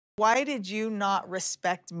Why did you not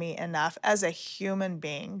respect me enough as a human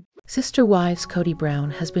being? Sister Wives Kody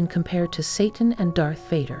Brown has been compared to Satan and Darth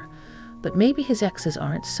Vader, but maybe his exes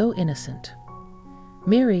aren't so innocent.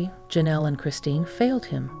 Meri, Janelle, and Christine failed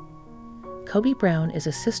him. Kody Brown is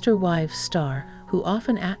a Sister Wives star who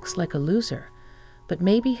often acts like a loser, but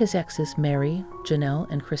maybe his exes Meri, Janelle,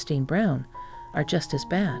 and Christine Brown are just as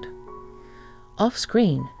bad.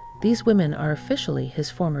 Off-screen, these women are officially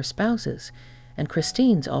his former spouses, and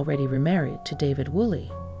Christine's already remarried to David Woolley.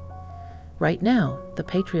 Right now, the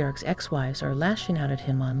patriarch's ex-wives are lashing out at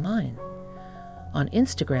him online. On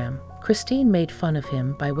Instagram, Christine made fun of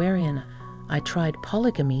him by wearing an "I tried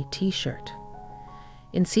polygamy" t-shirt.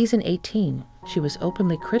 In season 18, she was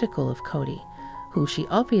openly critical of Kody, who she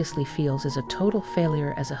obviously feels is a total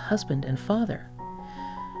failure as a husband and father.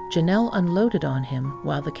 Janelle unloaded on him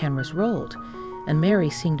while the cameras rolled, and Meri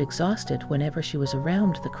seemed exhausted whenever she was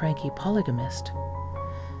around the cranky polygamist.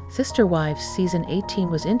 Sister Wives season 18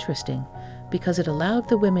 was interesting because it allowed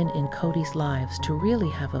the women in Kody's lives to really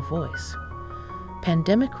have a voice.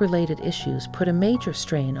 Pandemic-related issues put a major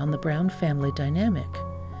strain on the Brown family dynamic.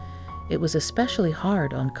 It was especially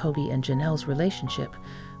hard on Kody and Janelle's relationship,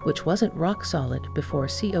 which wasn't rock solid before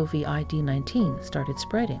COVID-19 started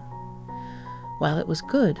spreading. While it was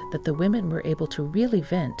good that the women were able to really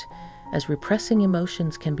vent, as repressing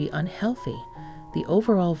emotions can be unhealthy, the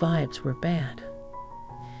overall vibes were bad.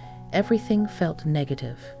 Everything felt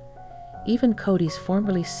negative. Even Kody's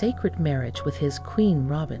formerly sacred marriage with his Queen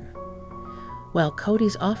Robin. While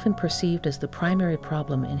Kody's often perceived as the primary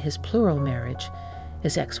problem in his plural marriage,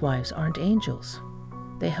 his ex-wives aren't angels.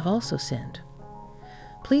 They have also sinned.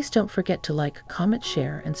 Please don't forget to like, comment,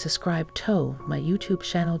 share, and subscribe to my YouTube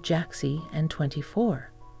channel Jaxcey N24.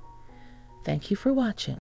 Thank you for watching.